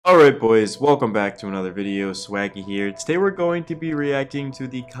Alright boys, welcome back to another video. Swaggy here. Today we're going to be reacting to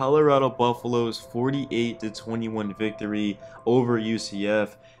the Colorado Buffaloes 48-21 victory over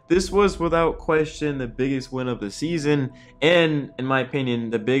UCF. This was without question the biggest win of the season, and in my opinion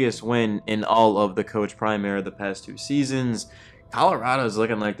the biggest win in all of the Coach Prime era the past two seasons. Colorado is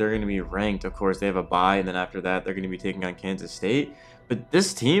looking like they're going to be ranked. Of course they have a bye, and then after that they're going to be taking on Kansas State. But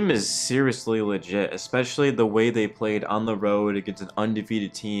this team is seriously legit, especially the way they played on the road against an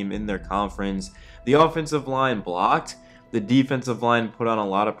undefeated team in their conference. The offensive line blocked. The defensive line put on a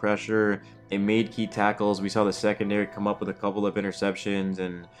lot of pressure. They made key tackles. We saw the secondary come up with a couple of interceptions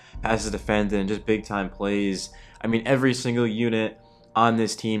and passes defended and just big-time plays. I mean, every single unit on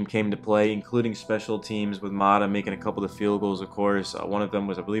this team came to play, including special teams with Mata making a couple of field goals, of course. One of them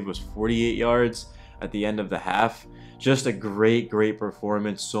was, I believe it was 48 yards at the end of the half. Just a great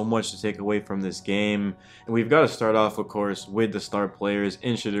performance. So much to take away from this game. And we've got to start off, of course, with the star players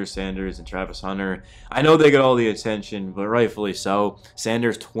in Shedeur Sanders and Travis Hunter. I know they get all the attention, but rightfully so.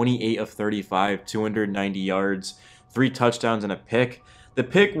 Sanders 28 of 35, 290 yards, 3 touchdowns and a pick. The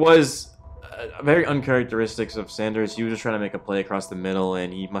pick was very uncharacteristic of Sanders. He was just trying to make a play across the middle,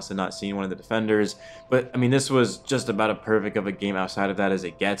 and he must have not seen one of the defenders. But I mean, this was just about as perfect of a game outside of that as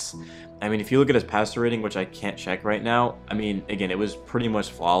it gets. I mean, if you look at his passer rating, which I can't check right now, I mean, again, it was pretty much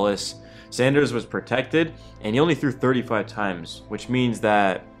flawless. Sanders was protected, and he only threw 35 times, which means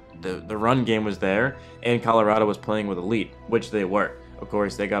that the run game was there, and Colorado was playing with a lead, which they were. Of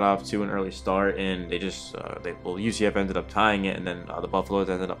course, they got off to an early start, and they just, UCF ended up tying it, and then the Buffaloes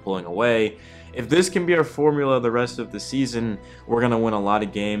ended up pulling away. If this can be our formula the rest of the season, we're going to win a lot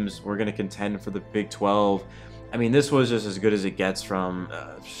of games. We're going to contend for the Big 12. I mean, this was just as good as it gets from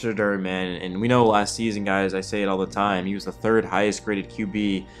Shedeur, man. And we know last season, guys, I say it all the time, he was the 3rd highest graded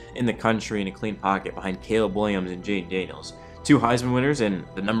QB in the country in a clean pocket behind Caleb Williams and Jaden Daniels. 2 Heisman winners and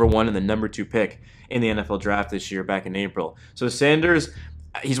the #1 and the #2 pick in the NFL draft this year back in April. So Sanders,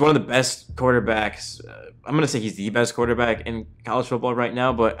 he's one of the best quarterbacks. I'm going to say he's the best quarterback in college football right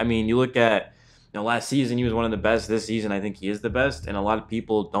now. But, I mean, you look at last season, he was one of the best. This season, I think he is the best. And a lot of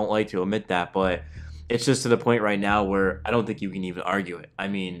people don't like to admit that. But it's just to the point right now where I don't think you can even argue it. I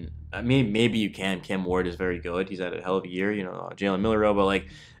mean, maybe you can. Cam Ward is very good. He's had a hell of a year. Jalen Milroe. But, like,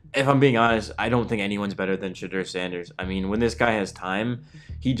 if I'm being honest, I don't think anyone's better than Shedeur Sanders. I mean, when this guy has time,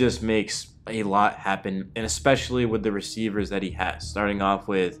 he just makes a lot happen, and especially with the receivers that he has. Starting off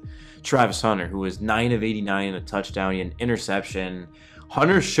with Travis Hunter, who was 9 of 89 and a touchdown and an interception.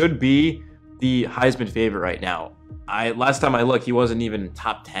 Hunter should be the Heisman favorite right now. Last time I looked, he wasn't even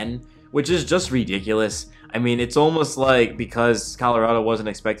top 10, which is just ridiculous. I mean, it's almost like because Colorado wasn't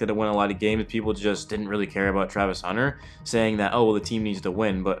expected to win a lot of games, people just didn't really care about Travis Hunter, saying that, oh, well, the team needs to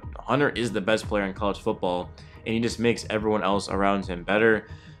win. But Hunter is the best player in college football, and he just makes everyone else around him better.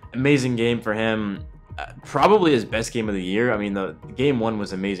 Amazing game for him. Probably his best game of the year. I mean, the game 1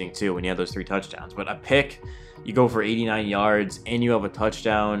 was amazing too when he had those 3 touchdowns. But a pick, you go for 89 yards, and you have a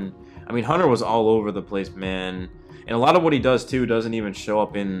touchdown. I mean, Hunter was all over the place, man. And a lot of what he does, too, doesn't even show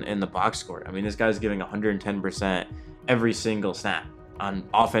up in the box score. I mean, this guy's giving 110% every single snap on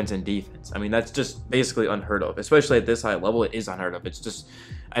offense and defense. I mean, that's just basically unheard of. Especially at this high level, it is unheard of. It's just,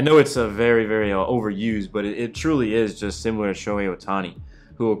 I know it's a very overused, but it truly is just similar to Shohei Ohtani,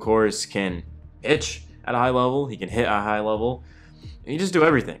 who, of course, can pitch at a high level. He can hit at a high level. He just do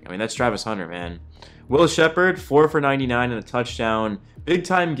everything. I mean, that's Travis Hunter, man. Will Shepard, 4 for 99 and a touchdown.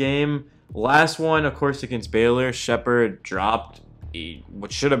 Big-time game. Last one, of course, against Baylor, Shepard dropped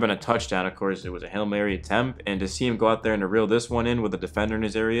what should have been a touchdown. Of course, it was a Hail Mary attempt, and to see him go out there and to reel this one in with a defender in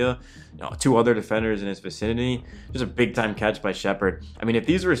his area, 2 other defenders in his vicinity, just a big-time catch by Shepard. I mean, if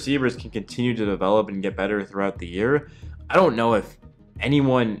these receivers can continue to develop and get better throughout the year, I don't know if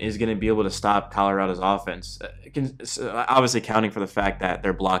anyone is going to be able to stop Colorado's offense, obviously counting for the fact that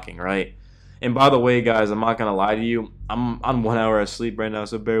they're blocking, right? And by the way, guys, I'm not going to lie to you. I'm on 1 hour of sleep right now,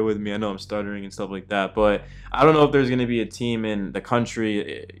 so bear with me. I know I'm stuttering and stuff like that. But I don't know if there's going to be a team in the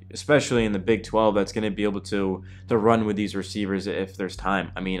country, especially in the Big 12, that's going to be able to run with these receivers if there's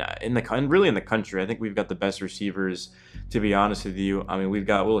time. I mean, really in the country, I think we've got the best receivers, to be honest with you. I mean, we've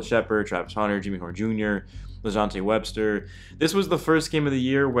got Will Shepard, Travis Hunter, Jimmy Horn Jr., LaJohntay Webster. This was the first game of the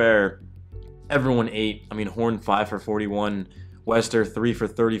year where everyone ate. I mean, Horn 5 for 41. Wester 3 for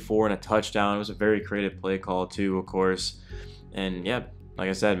 34 and a touchdown. It was a very creative play call too, of course. And yeah, like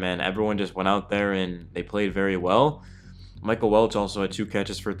I said, man, everyone just went out there and they played very well. Michael Welch also had 2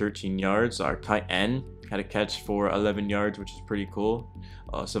 catches for 13 yards. Our tight end had a catch for 11 yards, which is pretty cool.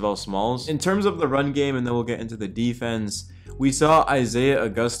 Savell Smalls. In terms of the run game, and then we'll get into the defense, we saw Isaiah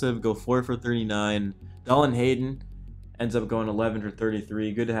Augusta go 4 for 39. Dolan Hayden ends up going 11 for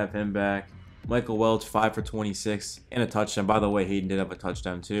 33. Good to have him back. Michael Welch, 5 for 26 and a touchdown. By the way, Hayden did have a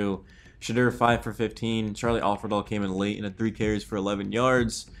touchdown too. Shadur, 5 for 15. Charlie Alfredall came in late and had 3 carries for 11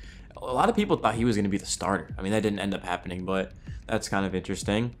 yards. A lot of people thought he was going to be the starter. I mean, that didn't end up happening, but that's kind of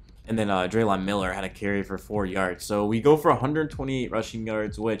interesting. And then Draylon Miller had a carry for 4 yards. So we go for 128 rushing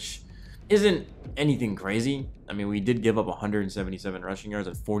yards, which isn't anything crazy. I mean, we did give up 177 rushing yards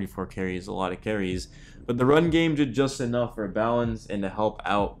and 44 carries, a lot of carries. But the run game did just enough for a balance and to help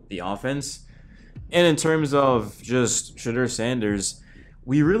out the offense. And in terms of just Shadur Sanders,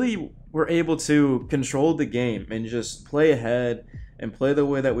 we really were able to control the game and just play ahead and play the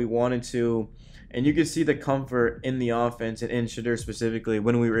way that we wanted to. And you could see the comfort in the offense and in Shadur specifically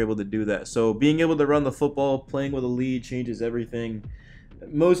when we were able to do that. So being able to run the football, playing with a lead changes everything.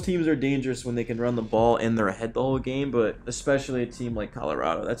 Most teams are dangerous when they can run the ball and they're ahead the whole game, but especially a team like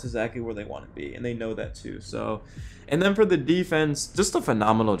Colorado, that's exactly where they want to be, and they know that too. So, and then for the defense, just a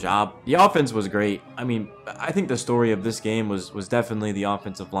phenomenal job. The offense was great. I mean, I think the story of this game was definitely the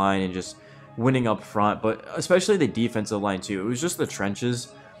offensive line and just winning up front, but especially the defensive line too. It was just the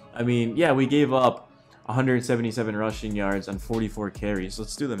trenches. I mean, yeah, we gave up 177 rushing yards on 44 carries.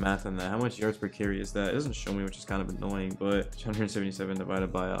 Let's do the math on that. How much yards per carry is that? It doesn't show me, which is kind of annoying, but 177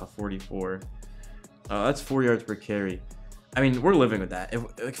 divided by 44. That's 4 yards per carry. I mean, we're living with that.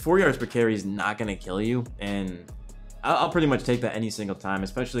 Like 4 yards per carry is not going to kill you, and I'll pretty much take that any single time,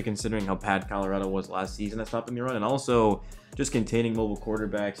 especially considering how bad Colorado was last season at stopping the run, and also just containing mobile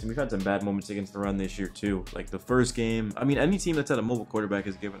quarterbacks. And we've had some bad moments against the run this year too. Like the first game, I mean, any team that's had a mobile quarterback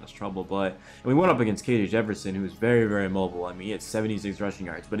has given us trouble. But and we went up against KJ Jefferson, who's very, very mobile. I mean, he had 76 rushing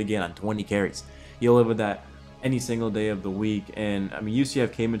yards, but again, on 20 carries. You'll live with that any single day of the week. And I mean,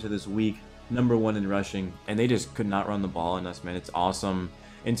 UCF came into this week #1 in rushing, and they just could not run the ball on us, man. It's awesome.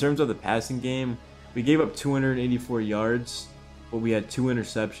 In terms of the passing game, we gave up 284 yards, but we had 2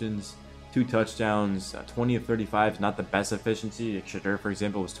 interceptions, 2 touchdowns, 20 of 35 is not the best efficiency. Shadur, for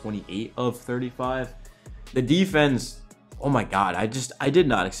example, was 28 of 35. The defense, oh my God, I did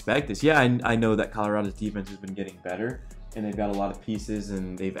not expect this. Yeah, I know that Colorado's defense has been getting better, and they've got a lot of pieces,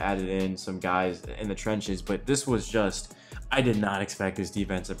 and they've added in some guys in the trenches, but this was just, I did not expect this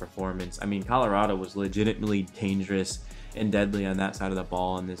defensive performance. I mean, Colorado was legitimately dangerous and deadly on that side of the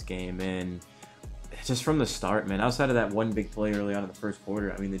ball in this game, and just from the start, man, outside of that one big play early on in the first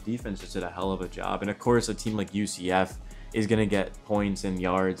quarter, I mean, the defense just did a hell of a job. And of course, a team like UCF is going to get points and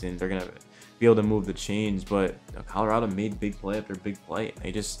yards, and they're going to be able to move the chains. But Colorado made big play after big play.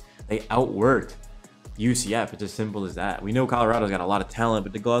 They outworked UCF. It's as simple as that. We know Colorado's got a lot of talent,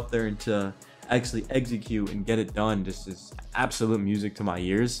 but to go out there and to actually execute and get it done just is absolute music to my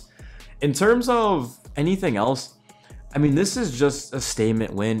ears. In terms of anything else, I mean, this is just a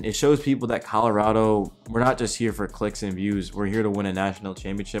statement win. It shows people that Colorado, we're not just here for clicks and views. We're here to win a national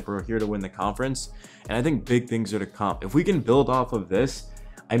championship. We're here to win the conference. And I think big things are to come. If we can build off of this,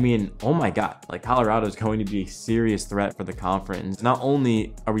 I mean, oh my God, like Colorado is going to be a serious threat for the conference. Not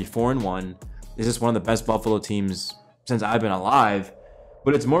only are we 4-1, is this one of the best Buffalo teams since I've been alive,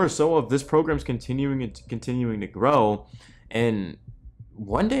 but it's more so of this program's continuing to grow. And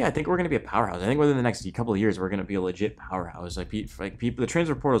one day, I think we're going to be a powerhouse. I think within the next couple of years, we're going to be a legit powerhouse. Like people, the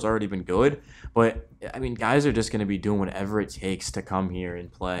transfer portal's already been good, but I mean, guys are just going to be doing whatever it takes to come here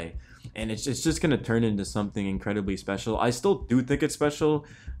and play, and it's just going to turn into something incredibly special. I still do think it's special.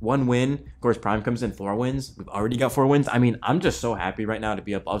 1 win, of course, Prime comes in 4 wins. We've already got 4 wins. I mean, I'm just so happy right now to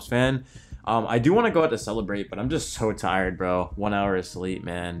be a Buffs fan. I do want to go out to celebrate, but I'm just so tired, bro. 1 hour of sleep,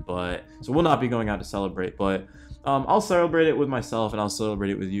 man. But so we'll not be going out to celebrate, but. I'll celebrate it with myself, and I'll celebrate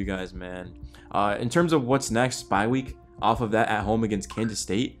it with you guys, man. In terms of what's next, bye week, off of that at home against Kansas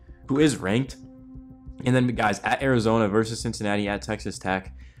State, who is ranked. And then, guys, at Arizona versus Cincinnati, at Texas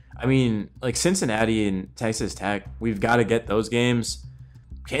Tech. I mean, like Cincinnati and Texas Tech, we've got to get those games.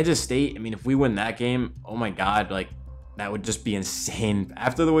 Kansas State, I mean, if we win that game, oh my God, like that would just be insane.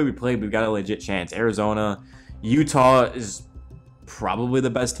 After the way we played, we've got a legit chance. Arizona, Utah is probably the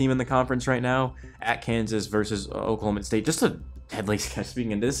best team in the conference right now. At Kansas versus Oklahoma State, just a deadly schedule.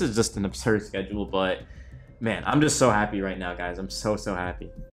 Speaking, and this is just an absurd schedule, but man, I'm just so happy right now, guys. I'm so happy.